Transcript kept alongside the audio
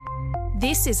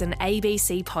This is an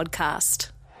ABC podcast.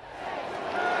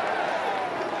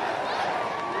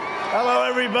 Hello,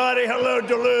 everybody. Hello,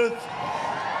 Duluth.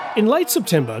 In late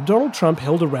September, Donald Trump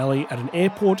held a rally at an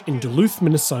airport in Duluth,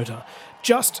 Minnesota,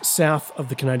 just south of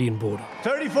the Canadian border.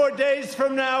 34 days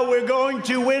from now, we're going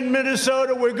to win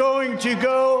Minnesota. We're going to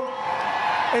go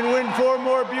and win 4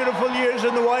 more beautiful years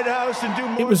in the White House and do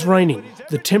more. It was raining.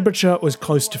 The temperature was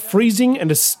close to freezing and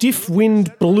a stiff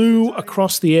wind blew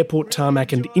across the airport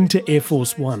tarmac and into Air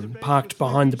Force One, parked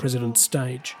behind the president's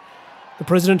stage. The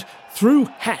president threw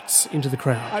hats into the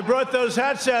crowd. I brought those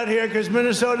hats out here because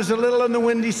Minnesota's a little on the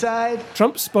windy side.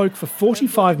 Trump spoke for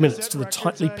 45 minutes to the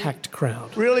tightly packed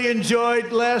crowd. Really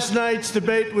enjoyed last night's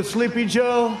debate with Sleepy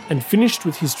Joe. And finished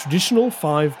with his traditional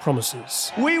 5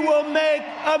 promises. We will make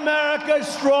America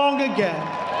strong again.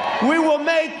 We will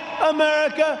make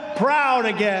America proud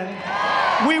again.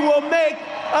 We will make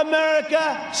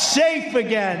America safe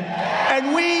again.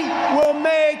 And we will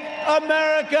make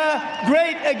America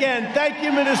great again. Thank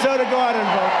you, Minnesota. Go out and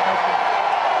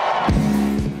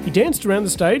vote. He danced around the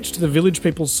stage to the Village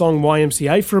People's song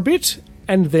YMCA for a bit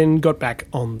and then got back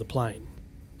on the plane.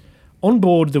 On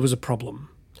board, there was a problem.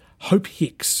 Hope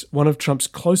Hicks, one of Trump's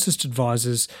closest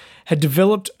advisors, had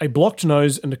developed a blocked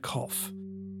nose and a cough.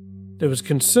 There was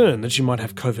concern that she might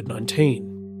have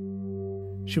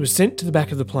COVID-19. She was sent to the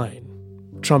back of the plane.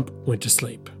 Trump went to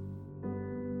sleep.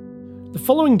 The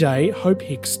following day, Hope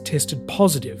Hicks tested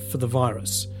positive for the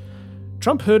virus.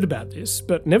 Trump heard about this,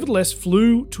 but nevertheless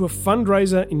flew to a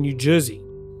fundraiser in New Jersey.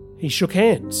 He shook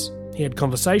hands, he had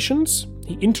conversations,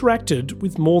 he interacted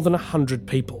with more than 100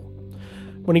 people.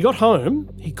 When he got home,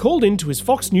 he called in to his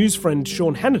Fox News friend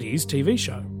Sean Hannity's TV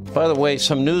show. By the way,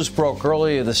 some news broke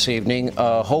earlier this evening.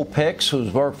 Hope Hicks,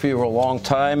 who's worked for you a long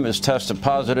time, is tested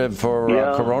positive for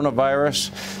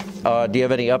coronavirus. Do you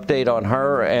have any update on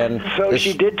her?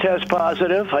 She did test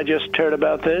positive. I just heard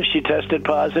about this. She tested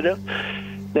positive.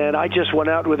 And I just went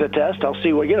out with a test. I'll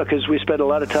see what, because we spent a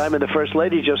lot of time, and the First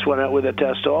Lady just went out with a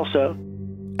test also.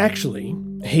 Actually,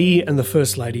 he and the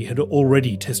First Lady had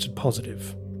already tested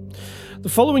positive. The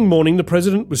following morning, the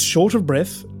President was short of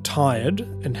breath, tired,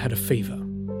 and had a fever.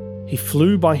 He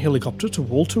flew by helicopter to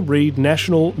Walter Reed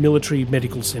National Military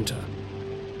Medical Center.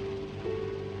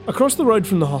 Across the road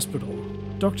from the hospital,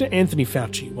 Dr. Anthony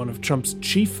Fauci, one of Trump's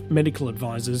chief medical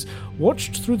advisors,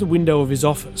 watched through the window of his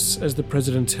office as the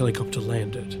president's helicopter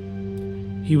landed.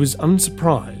 He was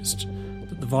unsurprised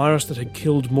that the virus that had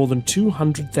killed more than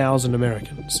 200,000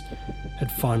 Americans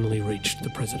had finally reached the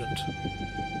president.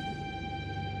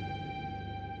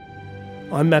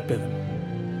 I'm Matt Bevan,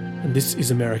 and this is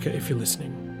America If You're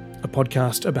Listening, a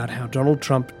podcast about how Donald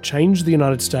Trump changed the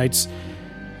United States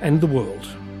and the world.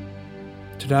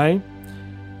 Today,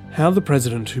 how the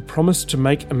president who promised to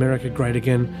make America great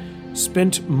again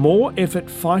spent more effort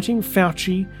fighting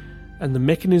Fauci and the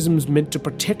mechanisms meant to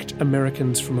protect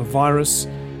Americans from a virus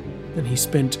than he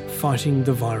spent fighting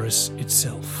the virus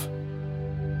itself.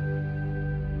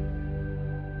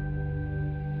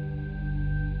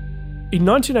 In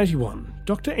 1981,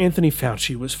 Dr. Anthony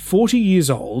Fauci was 40 years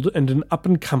old and an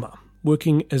up-and-comer,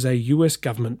 working as a US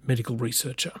government medical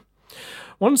researcher.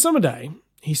 One summer day,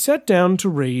 he sat down to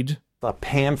read a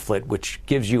pamphlet which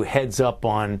gives you heads up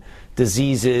on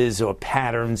diseases or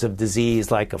patterns of disease,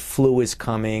 like a flu is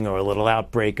coming or a little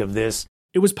outbreak of this.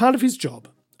 It was part of his job,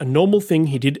 a normal thing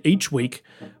he did each week,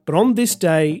 but on this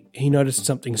day he noticed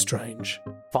something strange.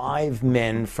 5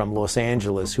 men from Los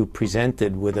Angeles who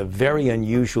presented with a very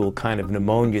unusual kind of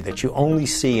pneumonia that you only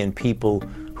see in people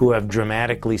who have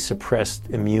dramatically suppressed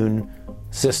immune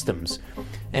systems.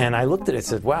 And I looked at it and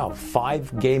said, wow,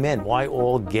 5 gay men. Why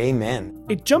all gay men?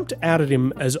 It jumped out at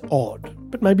him as odd,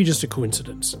 but maybe just a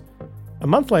coincidence. A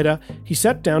month later, he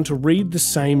sat down to read the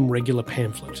same regular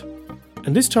pamphlet.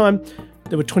 And this time,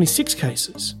 there were 26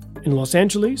 cases in Los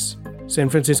Angeles, San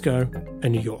Francisco,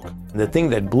 and New York. The thing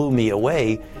that blew me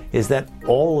away is that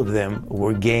all of them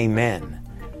were gay men.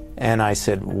 And I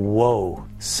said, whoa,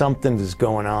 something is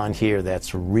going on here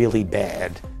that's really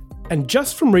bad. And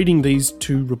just from reading these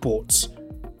 2 reports,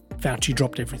 Fauci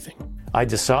dropped everything. I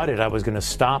decided I was going to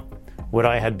stop what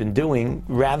I had been doing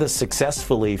rather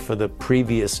successfully for the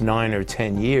previous 9 or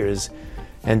 10 years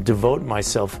and devote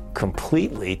myself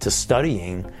completely to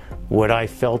studying what I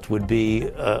felt would be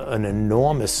an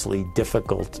enormously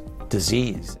difficult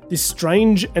disease. This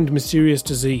strange and mysterious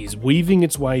disease weaving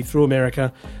its way through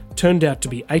America turned out to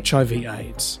be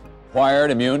HIV/AIDS.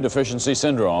 Acquired immune deficiency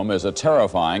syndrome is a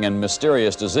terrifying and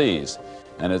mysterious disease,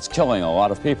 and it's killing a lot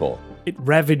of people. It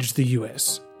ravaged the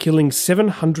US, killing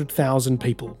 700,000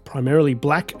 people, primarily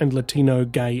black and Latino,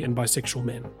 gay and bisexual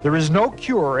men. There is no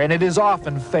cure, and it is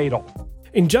often fatal.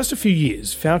 In just a few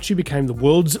years, Fauci became the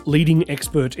world's leading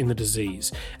expert in the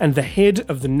disease and the head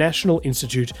of the National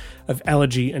Institute of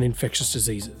Allergy and Infectious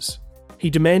Diseases. He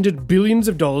demanded billions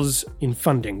of dollars in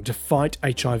funding to fight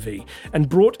HIV and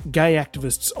brought gay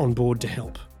activists on board to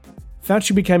help.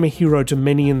 Fauci became a hero to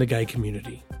many in the gay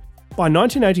community. By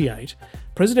 1988,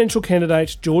 presidential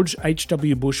candidate George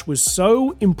H.W. Bush was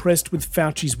so impressed with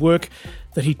Fauci's work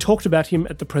that he talked about him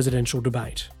at the presidential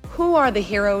debate. Who are the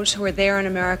heroes who are there in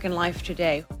American life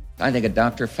today? I think of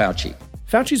Dr. Fauci.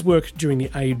 Fauci's work during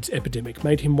the AIDS epidemic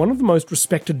made him one of the most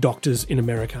respected doctors in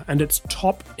America and its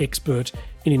top expert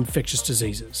in infectious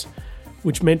diseases,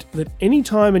 which meant that any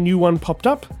time a new one popped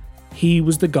up, he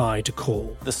was the guy to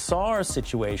call. The SARS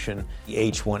situation, the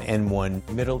H1N1,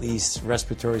 Middle East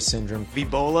Respiratory Syndrome,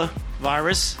 Ebola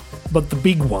virus. But the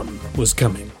big one was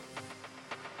coming.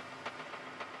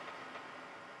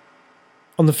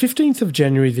 On the 15th of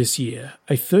January this year,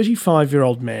 a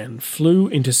 35-year-old man flew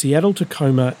into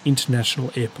Seattle-Tacoma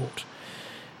International Airport.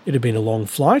 It had been a long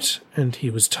flight, and he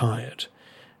was tired.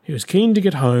 He was keen to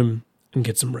get home and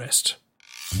get some rest.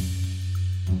 He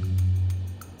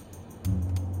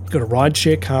got a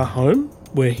rideshare car home,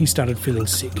 where he started feeling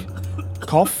sick.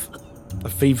 Cough, a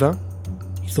fever.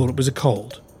 He thought it was a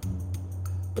cold.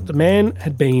 But the man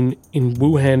had been in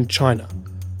Wuhan, China,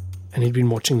 and he'd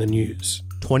been watching the news.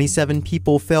 27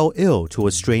 people fell ill to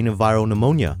a strain of viral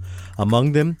pneumonia.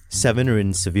 Among them, 7 are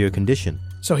in severe condition.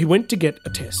 So he went to get a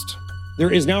test.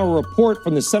 There is now a report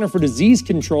from the Center for Disease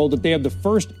Control that they have the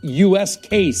first U.S.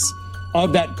 case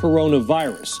of that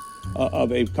coronavirus.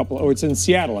 It's in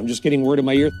Seattle. I'm just getting word in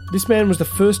my ear. This man was the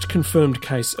first confirmed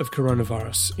case of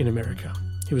coronavirus in America.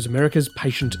 He was America's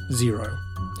patient zero.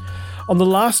 On the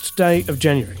last day of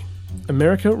January,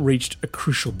 America reached a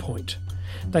crucial point.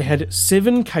 They had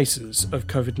 7 cases of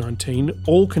COVID-19,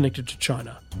 all connected to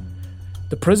China.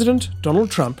 The president,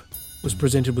 Donald Trump, was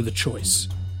presented with a choice.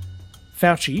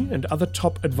 Fauci and other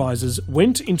top advisors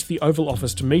went into the Oval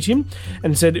Office to meet him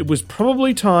and said it was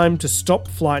probably time to stop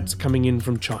flights coming in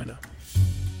from China.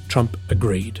 Trump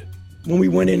agreed. When we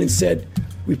went in and said,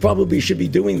 we probably should be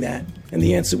doing that, and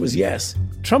the answer was yes.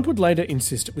 Trump would later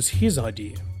insist it was his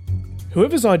idea.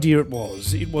 Whoever's idea it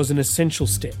was an essential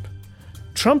step.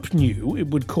 Trump knew it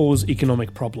would cause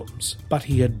economic problems, but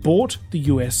he had bought the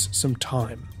US some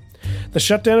time. The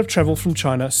shutdown of travel from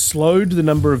China slowed the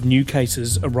number of new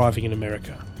cases arriving in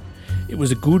America. It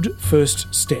was a good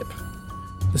first step.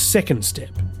 The second step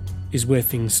is where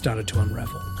things started to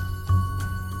unravel.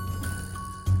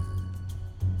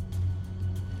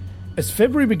 As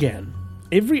February began,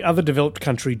 every other developed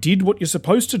country did what you're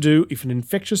supposed to do if an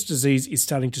infectious disease is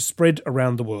starting to spread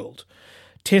around the world.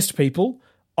 Test people,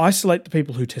 isolate the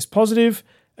people who test positive,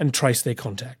 and trace their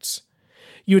contacts.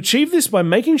 You achieve this by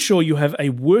making sure you have a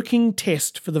working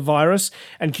test for the virus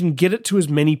and can get it to as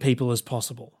many people as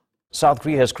possible. South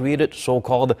Korea has created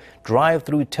so-called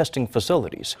drive-through testing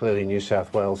facilities. Clearly, New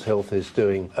South Wales Health is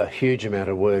doing a huge amount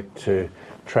of work to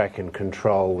track and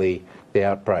control the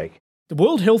outbreak. The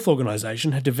World Health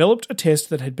Organization had developed a test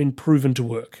that had been proven to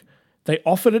work. They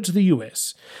offered it to the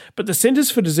US, but the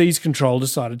Centers for Disease Control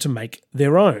decided to make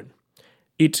their own.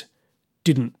 It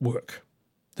didn't work.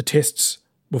 The tests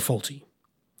were faulty.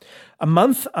 A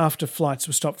month after flights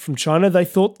were stopped from China, they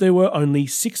thought there were only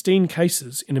 16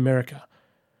 cases in America.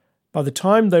 By the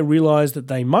time they realised that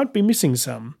they might be missing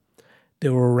some,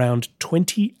 there were around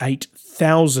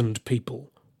 28,000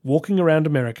 people walking around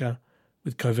America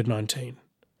with COVID-19.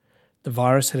 The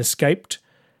virus had escaped,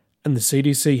 and the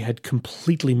CDC had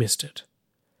completely missed it.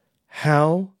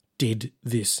 How did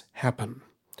this happen?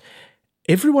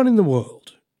 Everyone in the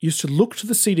world used to look to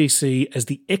the CDC as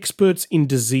the experts in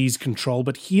disease control,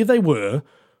 but here they were,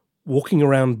 walking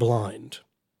around blind.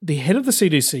 The head of the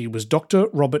CDC was Dr.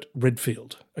 Robert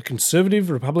Redfield, a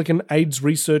conservative Republican AIDS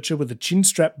researcher with a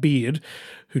chin-strap beard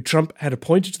who Trump had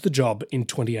appointed to the job in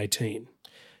 2018.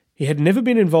 He had never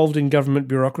been involved in government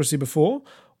bureaucracy before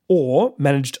or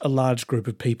managed a large group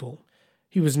of people.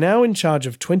 He was now in charge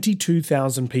of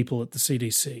 22,000 people at the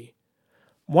CDC.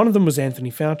 One of them was Anthony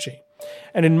Fauci.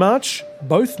 And in March,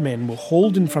 both men were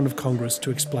hauled in front of Congress to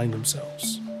explain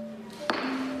themselves.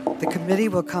 The committee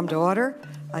will come to order.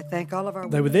 I thank all of our...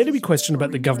 They were there to be questioned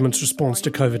about the government's response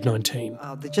to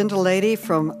COVID-19. The gentlelady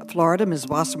from Florida, Ms.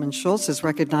 Wasserman Schultz, is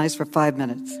recognized for 5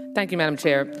 minutes. Thank you, Madam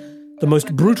Chair. The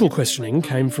most brutal questioning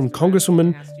came from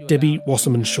Congresswoman Debbie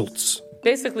Wasserman Schultz.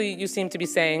 Basically, you seem to be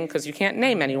saying, because you can't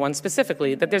name anyone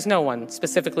specifically, that there's no one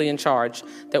specifically in charge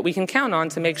that we can count on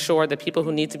to make sure that people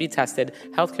who need to be tested,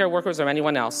 healthcare workers or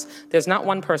anyone else, there's not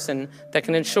one person that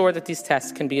can ensure that these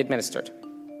tests can be administered.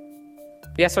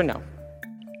 Yes or no?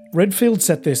 Redfield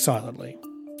sat there silently.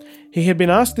 He had been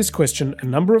asked this question a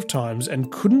number of times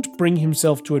and couldn't bring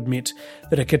himself to admit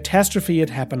that a catastrophe had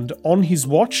happened on his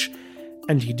watch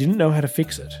and he didn't know how to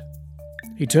fix it.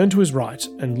 He turned to his right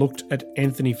and looked at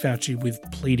Anthony Fauci with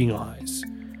pleading eyes.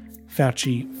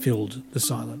 Fauci filled the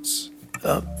silence.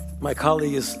 My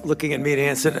colleague is looking at me to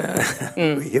answer.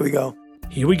 Here we go.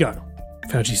 Here we go,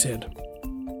 Fauci said.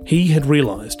 He had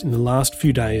realised in the last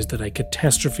few days that a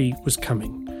catastrophe was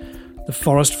coming. The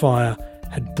forest fire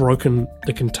had broken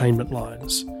the containment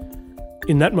lines.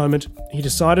 In that moment, he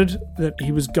decided that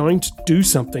he was going to do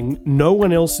something no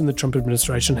one else in the Trump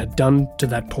administration had done to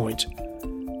that point.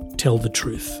 Tell the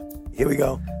truth. Here we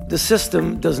go. The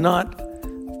system is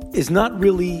not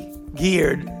really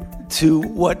geared to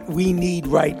what we need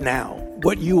right now,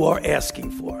 what you are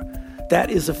asking for. That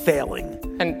is a failing.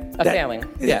 And failing,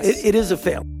 yes. It is a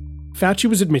failing. Fauci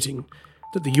was admitting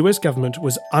that the US government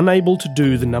was unable to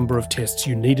do the number of tests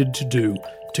you needed to do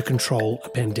to control a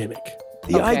pandemic.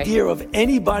 The idea of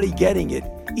anybody getting it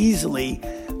easily,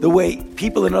 the way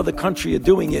people in other countries are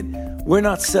doing it, we're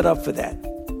not set up for that.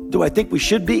 Do I think we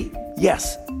should be?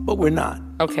 Yes, but we're not.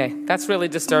 Okay, that's really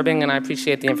disturbing, and I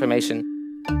appreciate the information.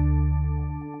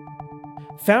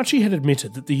 Fauci had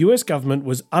admitted that the US government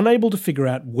was unable to figure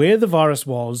out where the virus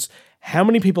was, how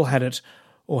many people had it,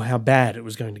 or how bad it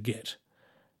was going to get.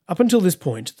 Up until this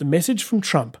point, the message from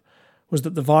Trump was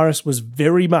that the virus was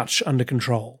very much under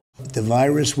control. The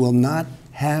virus will not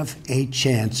have a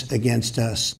chance against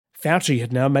us. Fauci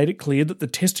had now made it clear that the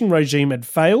testing regime had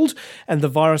failed and the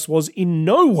virus was in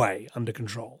no way under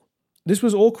control. This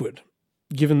was awkward,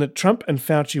 given that Trump and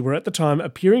Fauci were at the time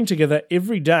appearing together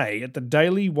every day at the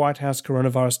daily White House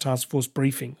Coronavirus Task Force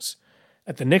briefings.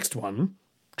 At the next one,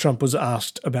 Trump was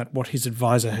asked about what his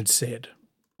advisor had said.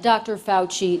 Dr.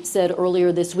 Fauci said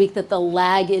earlier this week that the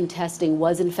lag in testing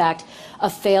was, in fact, a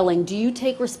failing. Do you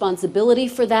take responsibility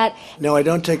for that? No, I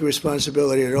don't take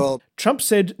responsibility at all. Trump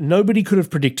said nobody could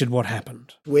have predicted what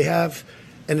happened. We have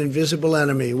an invisible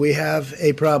enemy. We have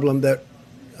a problem that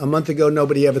a month ago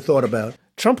nobody ever thought about.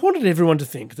 Trump wanted everyone to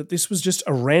think that this was just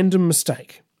a random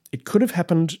mistake. It could have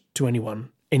happened to anyone,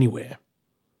 anywhere.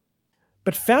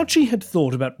 But Fauci had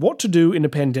thought about what to do in a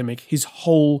pandemic his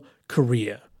whole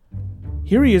career.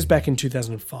 Here he is back in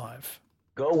 2005.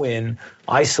 Go in,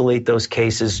 isolate those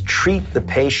cases, treat the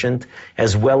patient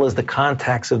as well as the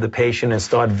contacts of the patient, and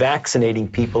start vaccinating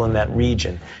people in that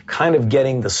region, kind of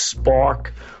getting the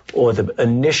spark or the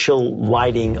initial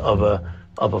lighting of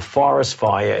a forest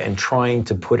fire and trying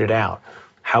to put it out.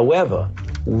 However,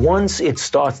 once it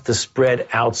starts to spread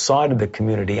outside of the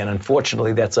community, and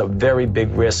unfortunately that's a very big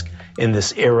risk in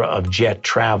this era of jet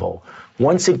travel,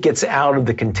 once it gets out of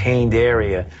the contained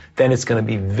area, then it's going to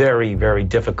be very, very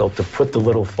difficult to put the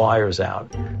little fires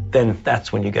out. Then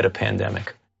that's when you get a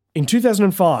pandemic. In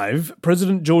 2005,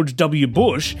 President George W.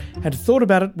 Bush had thought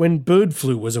about it when bird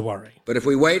flu was a worry. But if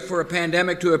we wait for a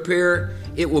pandemic to appear,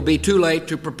 it will be too late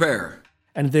to prepare.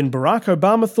 And then Barack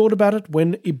Obama thought about it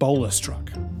when Ebola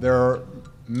struck. There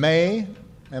may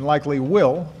and likely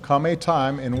will come a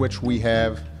time in which we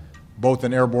have both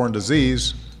an airborne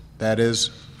disease that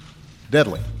is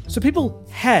deadly. So people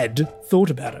had thought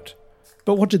about it.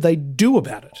 But what did they do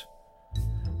about it?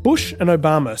 Bush and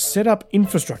Obama set up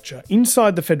infrastructure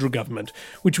inside the federal government,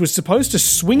 which was supposed to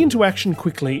swing into action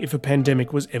quickly if a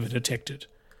pandemic was ever detected.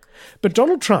 But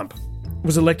Donald Trump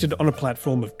was elected on a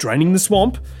platform of draining the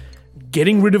swamp,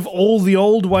 getting rid of all the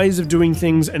old ways of doing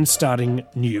things and starting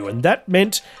new. And that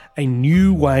meant a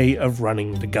new way of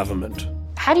running the government.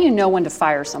 How do you know when to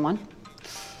fire someone?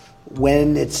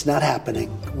 When it's not happening,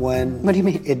 when what do you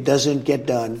mean? It doesn't get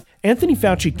done. Anthony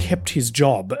Fauci kept his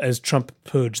job as Trump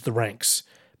purged the ranks,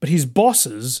 but his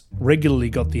bosses regularly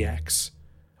got the axe.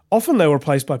 Often they were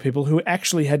replaced by people who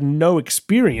actually had no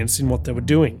experience in what they were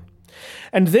doing.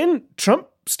 And then Trump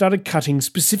started cutting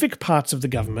specific parts of the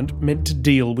government meant to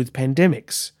deal with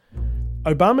pandemics.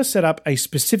 Obama set up a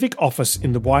specific office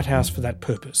in the White House for that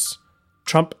purpose.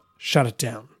 Trump shut it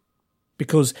down.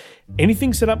 Because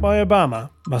anything set up by Obama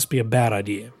must be a bad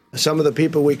idea. Some of the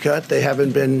people we cut, they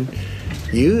haven't been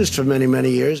used for many,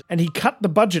 many years. And he cut the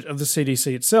budget of the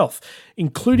CDC itself,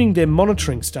 including their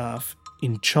monitoring staff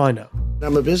in China.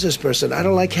 I'm a business person. I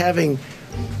don't like having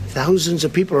thousands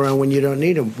of people around when you don't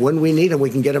need them. When we need them, we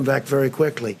can get them back very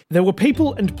quickly. There were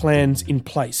people and plans in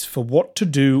place for what to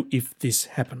do if this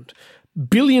happened.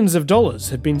 Billions of dollars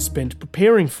had been spent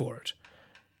preparing for it.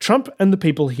 Trump and the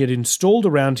people he had installed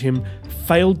around him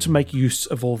failed to make use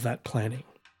of all that planning.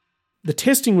 The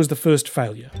testing was the first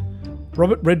failure.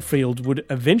 Robert Redfield would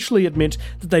eventually admit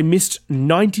that they missed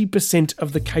 90%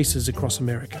 of the cases across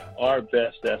America. Our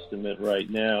best estimate right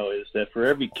now is that for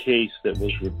every case that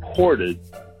was reported,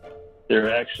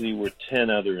 there actually were 10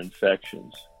 other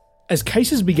infections. As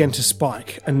cases began to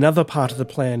spike, another part of the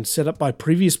plan set up by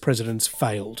previous presidents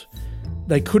failed.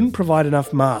 They couldn't provide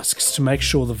enough masks to make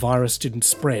sure the virus didn't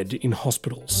spread in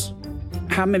hospitals.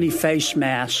 How many face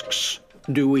masks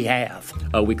do we have?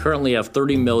 We currently have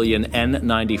 30 million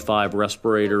N95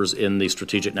 respirators in the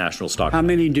Strategic National Stockpile. How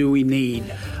many do we need?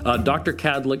 Dr.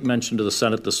 Kadlec mentioned to the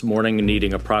Senate this morning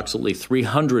needing approximately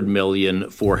 300 million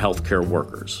for healthcare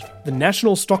workers. The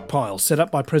national stockpile set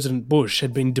up by President Bush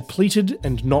had been depleted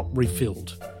and not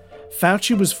refilled.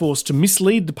 Fauci was forced to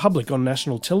mislead the public on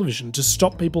national television to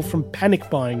stop people from panic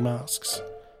buying masks.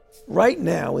 Right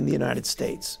now in the United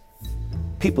States,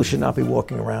 people should not be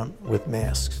walking around with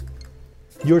masks.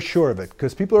 You're sure of it,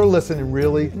 because people are listening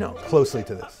really closely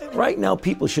to this. Right now,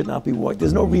 people should not be walking.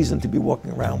 There's no reason to be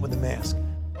walking around with a mask.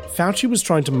 Fauci was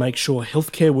trying to make sure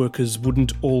healthcare workers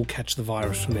wouldn't all catch the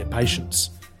virus from their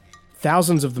patients.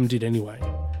 Thousands of them did anyway.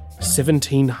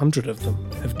 1,700 of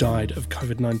them have died of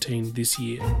COVID-19 this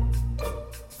year.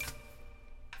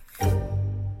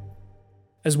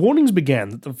 As warnings began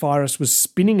that the virus was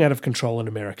spinning out of control in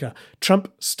America,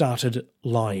 Trump started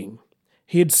lying.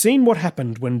 He had seen what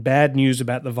happened when bad news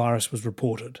about the virus was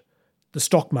reported. The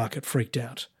stock market freaked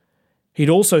out. He'd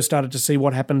also started to see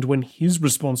what happened when his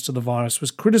response to the virus was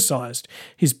criticised.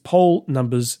 His poll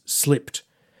numbers slipped.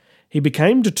 He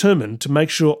became determined to make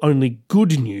sure only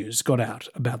good news got out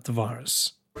about the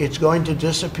virus. It's going to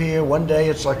disappear. One day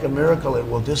it's like a miracle. It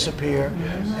will disappear.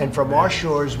 And from our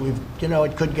shores,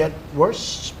 it could get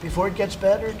worse before it gets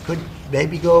better. It could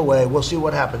maybe go away. We'll see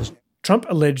what happens. Trump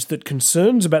alleged that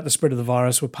concerns about the spread of the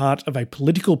virus were part of a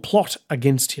political plot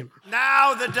against him.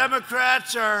 Now the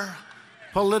Democrats are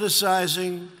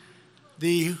politicizing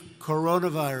the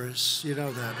coronavirus. You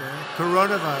know that, right?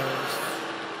 Coronavirus.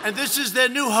 And this is their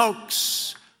new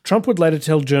hoax. Trump would later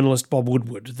tell journalist Bob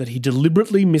Woodward that he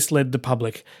deliberately misled the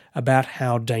public about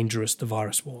how dangerous the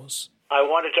virus was. I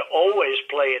wanted to always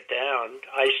play it down.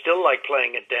 I still like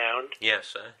playing it down. Yes,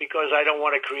 sir. Because I don't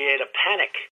want to create a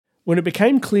panic. When it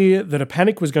became clear that a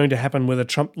panic was going to happen whether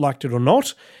Trump liked it or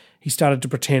not, he started to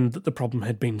pretend that the problem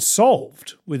had been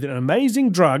solved with an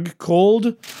amazing drug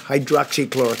called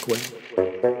hydroxychloroquine.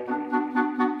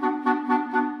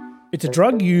 It's a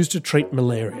drug used to treat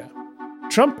malaria.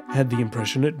 Trump had the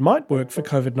impression it might work for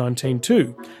COVID-19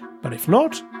 too, but if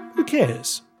not, who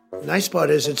cares? The nice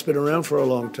part is it's been around for a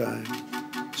long time,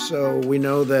 so we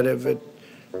know that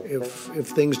if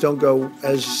things don't go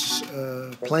as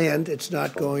planned, it's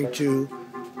not going to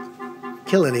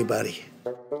kill anybody.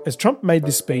 As Trump made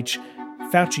this speech,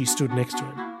 Fauci stood next to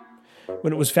him.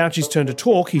 When it was Fauci's turn to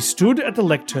talk, he stood at the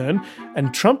lectern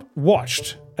and Trump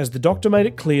watched as the doctor made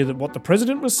it clear that what the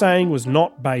president was saying was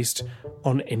not based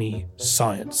on any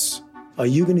science. Are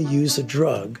you going to use a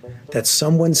drug that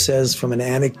someone says from an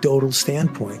anecdotal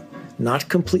standpoint, not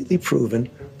completely proven,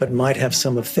 but might have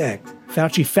some effect?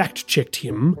 Fauci fact-checked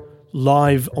him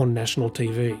live on national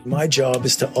TV. My job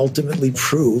is to ultimately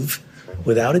prove,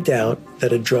 without a doubt,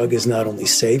 that a drug is not only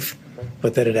safe,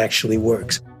 but that it actually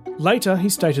works. Later, he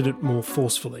stated it more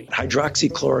forcefully.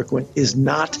 Hydroxychloroquine is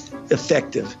not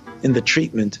effective in the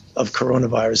treatment of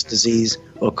coronavirus disease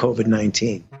or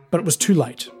COVID-19. But it was too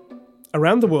late.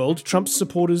 Around the world, Trump's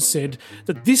supporters said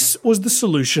that this was the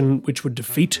solution which would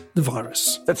defeat the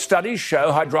virus. That studies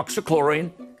show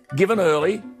hydroxychloroquine, given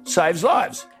early, saves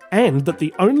lives. And that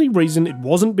the only reason it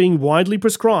wasn't being widely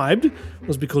prescribed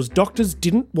was because doctors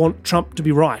didn't want Trump to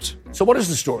be right. So what is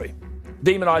the story?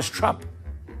 Demonise Trump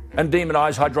and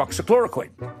demonise hydroxychloroquine.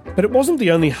 But it wasn't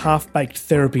the only half-baked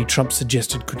therapy Trump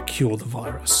suggested could cure the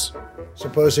virus.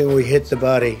 Supposing we hit the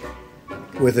body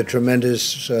with a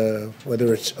tremendous,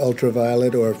 whether it's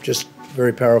ultraviolet or just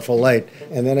very powerful light.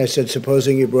 And then I said,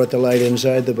 supposing you brought the light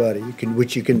inside the body,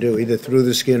 which you can do, either through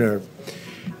the skin or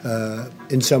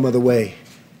in some other way.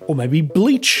 Or maybe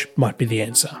bleach might be the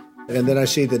answer. And then I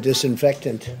see the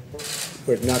disinfectant,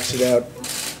 where it knocks it out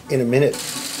in a minute,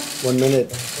 1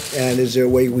 minute. And is there a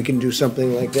way we can do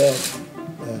something like that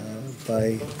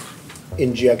by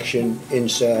injection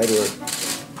inside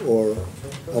or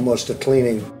almost a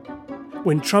cleaning?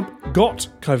 When Trump got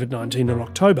COVID-19 in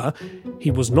October,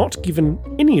 he was not given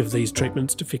any of these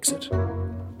treatments to fix it.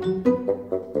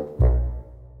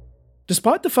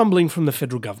 Despite the fumbling from the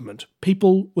federal government,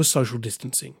 people were social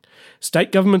distancing.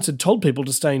 State governments had told people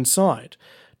to stay inside.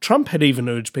 Trump had even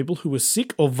urged people who were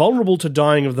sick or vulnerable to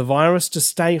dying of the virus to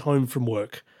stay home from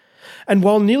work. And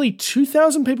while nearly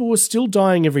 2,000 people were still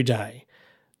dying every day,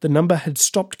 the number had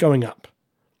stopped going up.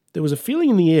 There was a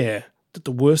feeling in the air that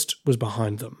the worst was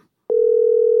behind them.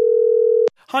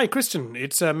 Hi, Kristen.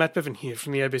 It's Matt Bevan here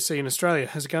from the ABC in Australia.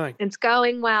 How's it going? It's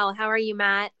going well. How are you,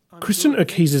 Matt? Kristen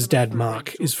Urquiz's dad,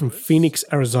 Mark, is from Phoenix,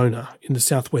 Arizona, in the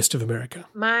southwest of America.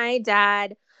 My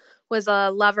dad was a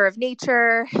lover of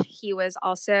nature. He was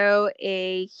also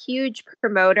a huge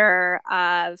promoter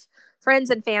of friends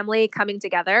and family coming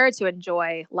together to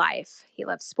enjoy life. He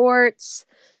loved sports.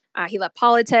 He loved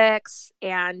politics,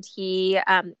 and he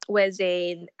was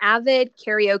an avid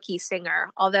karaoke singer,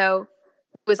 although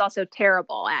he was also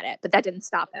terrible at it, but that didn't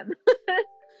stop him.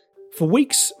 For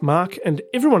weeks, Mark and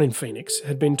everyone in Phoenix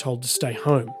had been told to stay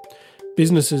home.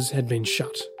 Businesses had been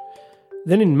shut.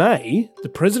 Then in May, the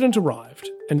president arrived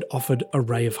and offered a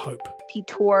ray of hope. He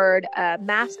toured a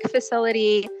mask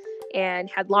facility and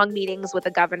had long meetings with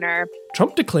the governor.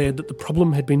 Trump declared that the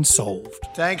problem had been solved.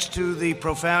 Thanks to the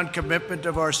profound commitment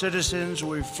of our citizens,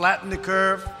 we've flattened the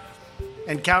curve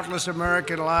and countless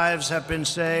American lives have been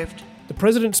saved. The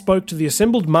president spoke to the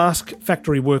assembled mask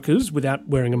factory workers without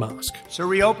wearing a mask. It's a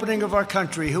reopening of our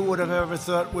country. Who would have ever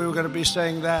thought we were going to be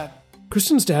saying that?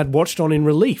 Kristen's dad watched on in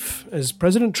relief as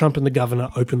President Trump and the governor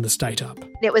opened the state up.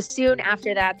 It was soon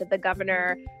after that the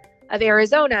governor of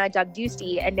Arizona, Doug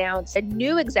Ducey, announced a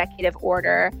new executive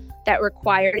order that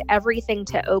required everything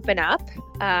to open up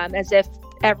as if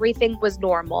everything was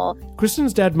normal.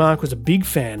 Kristen's dad, Mark, was a big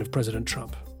fan of President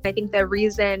Trump. I think the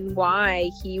reason why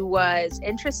he was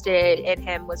interested in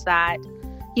him was that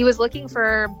he was looking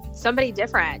for somebody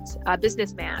different, a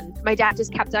businessman. My dad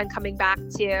just kept on coming back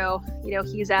to,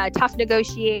 he's a tough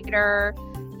negotiator.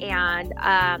 And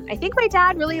I think my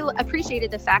dad really appreciated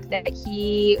the fact that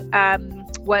he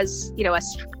was,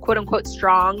 a quote unquote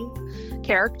strong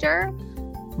character.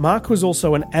 Mark was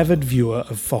also an avid viewer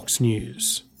of Fox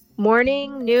News.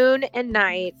 Morning, noon, and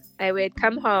night, I would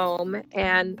come home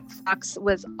and Fox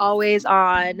was always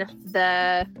on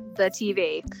the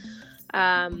TV.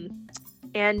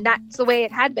 And that's the way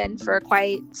it had been for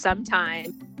quite some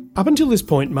time. Up until this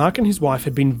point, Mark and his wife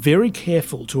had been very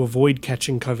careful to avoid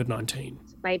catching COVID-19.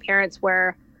 My parents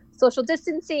were social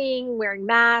distancing, wearing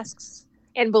masks,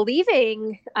 and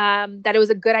believing that it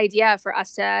was a good idea for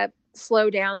us to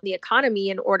slow down the economy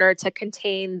in order to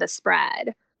contain the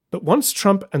spread. But once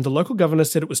Trump and the local governor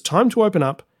said it was time to open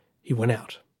up, he went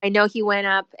out. I know he went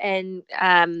up and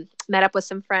met up with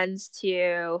some friends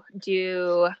to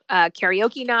do a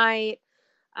karaoke night.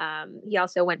 He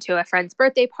also went to a friend's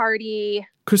birthday party.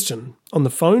 Kristen, on the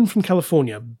phone from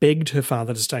California, begged her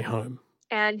father to stay home.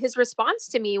 And his response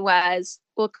to me was,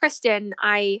 well, Kristen,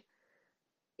 I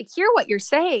hear what you're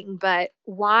saying, but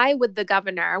why would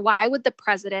the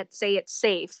president say it's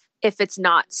safe if it's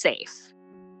not safe?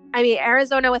 I mean,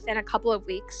 Arizona, within a couple of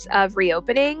weeks of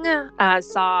reopening,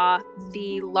 saw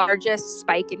the largest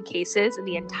spike in cases in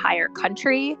the entire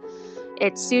country.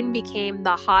 It soon became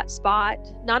the hot spot,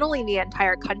 not only in the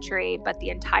entire country, but the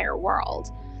entire world.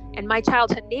 And my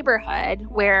childhood neighborhood,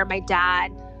 where my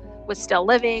dad was still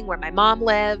living, where my mom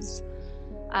lives,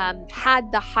 had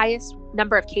the highest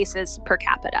number of cases per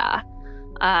capita,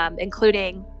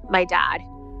 including my dad.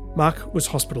 Mark was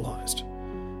hospitalised.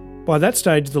 By that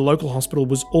stage, the local hospital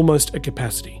was almost at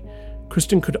capacity.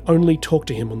 Kristen could only talk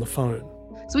to him on the phone.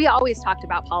 So we always talked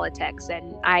about politics,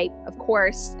 and I, of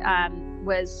course,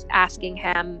 was asking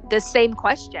him this same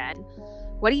question.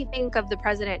 What do you think of the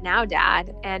president now,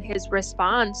 Dad? And his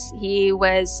response, he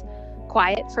was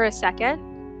quiet for a second,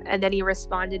 and then he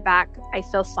responded back, I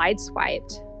feel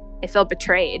sideswiped. I feel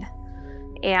betrayed.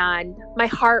 And my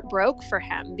heart broke for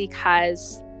him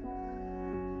because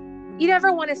you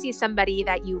never want to see somebody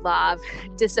that you love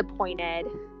disappointed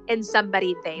in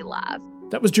somebody they love.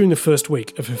 That was during the first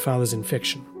week of her father's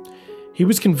infection. He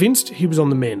was convinced he was on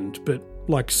the mend, but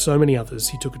like so many others,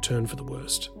 he took a turn for the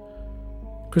worst.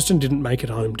 Kristen didn't make it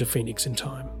home to Phoenix in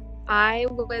time. I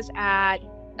was at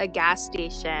a gas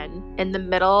station in the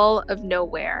middle of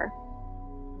nowhere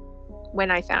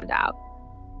when I found out.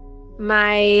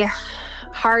 My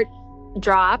heart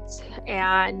dropped,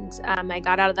 and I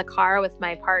got out of the car with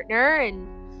my partner and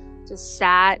just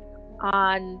sat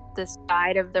on the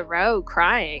side of the road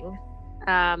crying.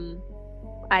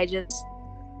 I just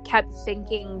kept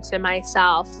thinking to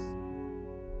myself,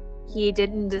 he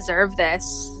didn't deserve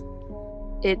this.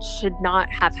 It should not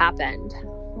have happened.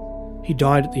 He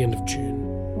died at the end of June.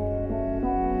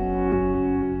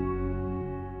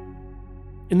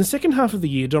 In the second half of the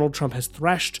year, Donald Trump has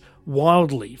thrashed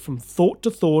wildly from thought to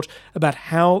thought about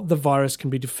how the virus can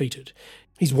be defeated.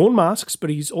 He's worn masks, but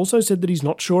he's also said that he's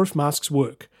not sure if masks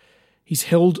work. He's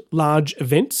held large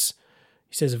events.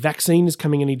 He says a vaccine is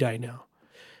coming any day now.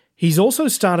 He's also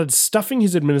started stuffing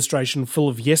his administration full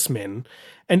of yes men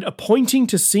and appointing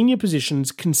to senior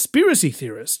positions conspiracy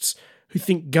theorists who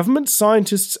think government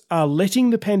scientists are letting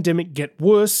the pandemic get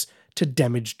worse to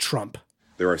damage Trump.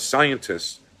 There are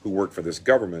scientists who work for this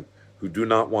government who do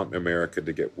not want America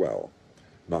to get well,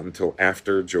 not until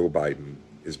after Joe Biden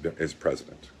is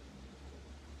president.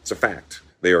 It's a fact.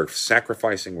 They are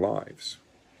sacrificing lives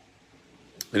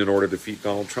in order to defeat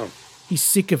Donald Trump. He's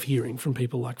sick of hearing from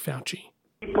people like Fauci.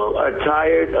 People are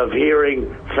tired of hearing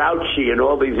Fauci and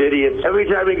all these idiots. Every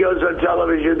time he goes on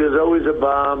television, there's always a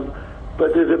bomb,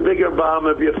 but there's a bigger bomb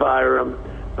if you fire him.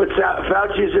 But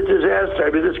Fauci's a disaster.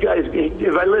 I mean, this guy's,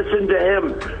 if I listened to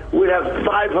him, we'd have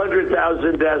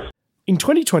 500,000 deaths. In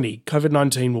 2020,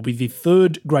 COVID-19 will be the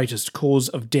third greatest cause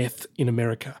of death in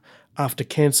America, after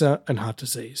cancer and heart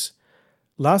disease.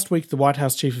 Last week, the White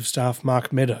House Chief of Staff,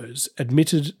 Mark Meadows,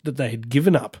 admitted that they had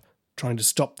given up trying to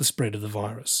stop the spread of the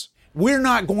virus. We're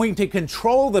not going to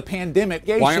control the pandemic.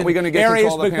 Why aren't we going to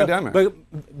control the pandemic?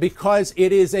 Because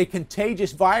it is a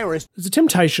contagious virus. There's a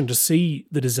temptation to see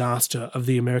the disaster of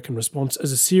the American response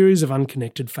as a series of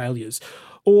unconnected failures,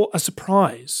 or a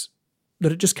surprise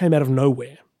that it just came out of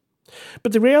nowhere.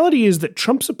 But the reality is that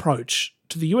Trump's approach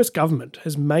to the US government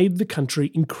has made the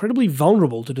country incredibly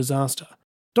vulnerable to disaster.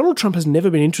 Donald Trump has never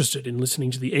been interested in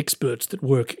listening to the experts that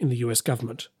work in the US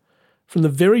government. From the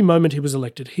very moment he was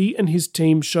elected, he and his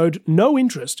team showed no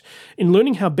interest in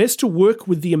learning how best to work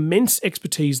with the immense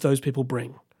expertise those people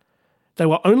bring. They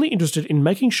were only interested in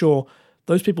making sure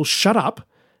those people shut up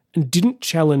and didn't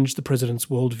challenge the president's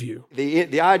worldview.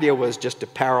 The idea was just to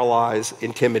paralyze,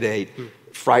 intimidate,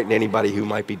 frighten anybody who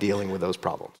might be dealing with those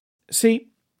problems. See,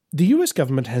 the US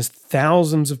government has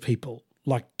thousands of people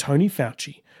like Tony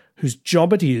Fauci, whose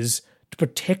job it is to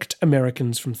protect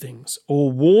Americans from things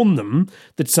or warn them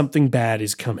that something bad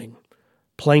is coming.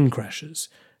 Plane crashes,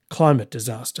 climate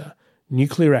disaster,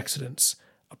 nuclear accidents,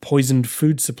 a poisoned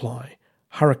food supply,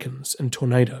 hurricanes and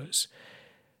tornadoes.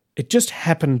 It just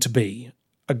happened to be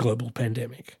a global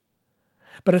pandemic.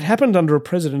 But it happened under a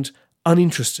president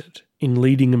uninterested in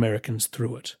leading Americans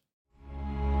through it.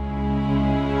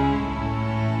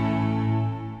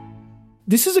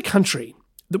 This is a country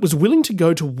that was willing to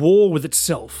go to war with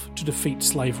itself to defeat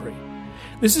slavery.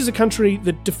 This is a country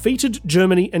that defeated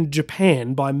Germany and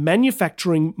Japan by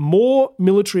manufacturing more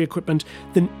military equipment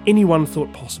than anyone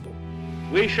thought possible.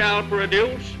 We shall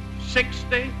produce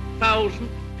 60,000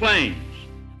 planes.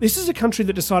 This is a country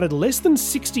that decided less than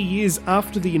 60 years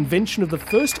after the invention of the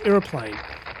first aeroplane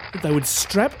that they would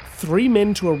strap 3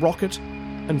 men to a rocket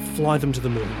and fly them to the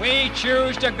moon. We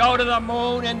choose to go to the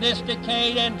moon in this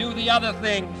decade and do the other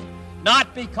things,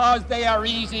 not because they are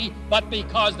easy, but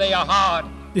because they are hard.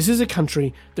 This is a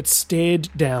country that stared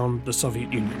down the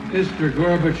Soviet Union. Mr.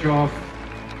 Gorbachev,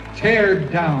 tear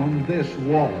down this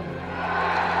wall.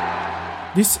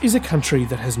 This is a country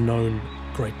that has known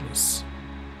greatness.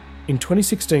 In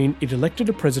 2016, it elected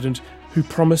a president who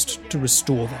promised to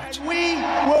restore that. We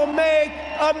will make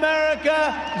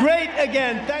America great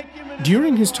again. Thank you.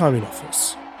 During his time in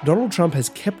office, Donald Trump has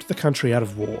kept the country out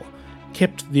of war,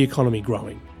 kept the economy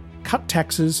growing, cut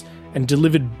taxes, and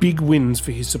delivered big wins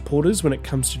for his supporters when it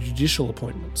comes to judicial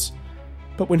appointments.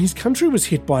 But when his country was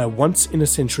hit by a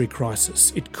once-in-a-century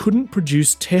crisis, it couldn't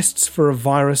produce tests for a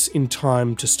virus in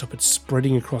time to stop it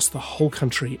spreading across the whole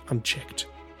country unchecked.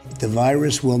 The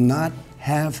virus will not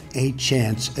have a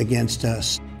chance against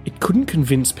us. It couldn't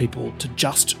convince people to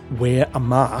just wear a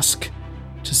mask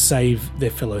to save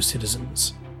their fellow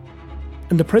citizens.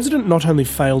 And the president not only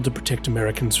failed to protect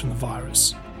Americans from the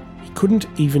virus, he couldn't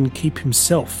even keep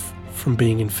himself from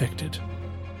being infected.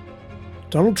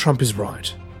 Donald Trump is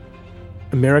right.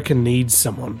 America needs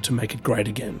someone to make it great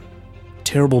again.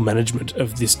 Terrible management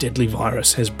of this deadly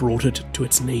virus has brought it to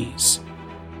its knees.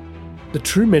 The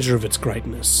true measure of its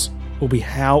greatness will be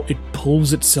how it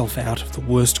pulls itself out of the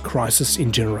worst crisis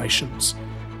in generations.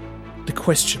 The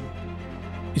question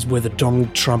is whether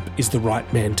Donald Trump is the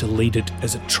right man to lead it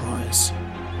as it tries.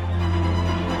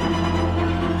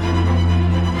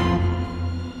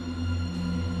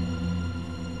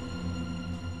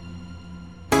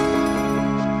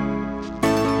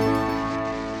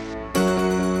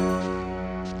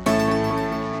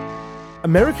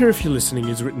 America, If You're Listening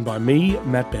is written by me,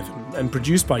 Matt Bevan, and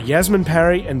produced by Yasmin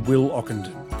Parry and Will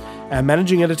Ockenden. Our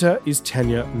managing editor is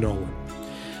Tanya Nolan.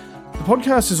 The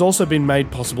podcast has also been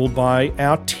made possible by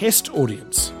our test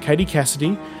audience, Katie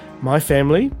Cassidy, my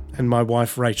family, and my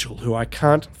wife Rachel, who I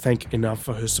can't thank enough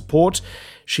for her support.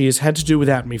 She has had to do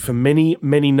without me for many,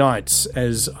 many nights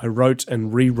as I wrote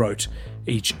and rewrote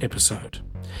each episode.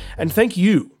 And thank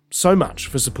you so much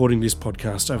for supporting this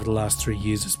podcast over the last 3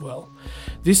 years as well.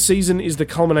 This season is the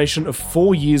culmination of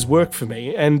 4 years' work for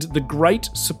me, and the great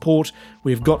support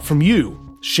we've got from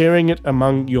you, sharing it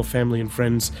among your family and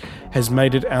friends, has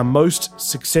made it our most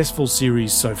successful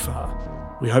series so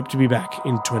far. We hope to be back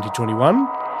in 2021.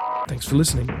 Thanks for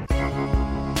listening.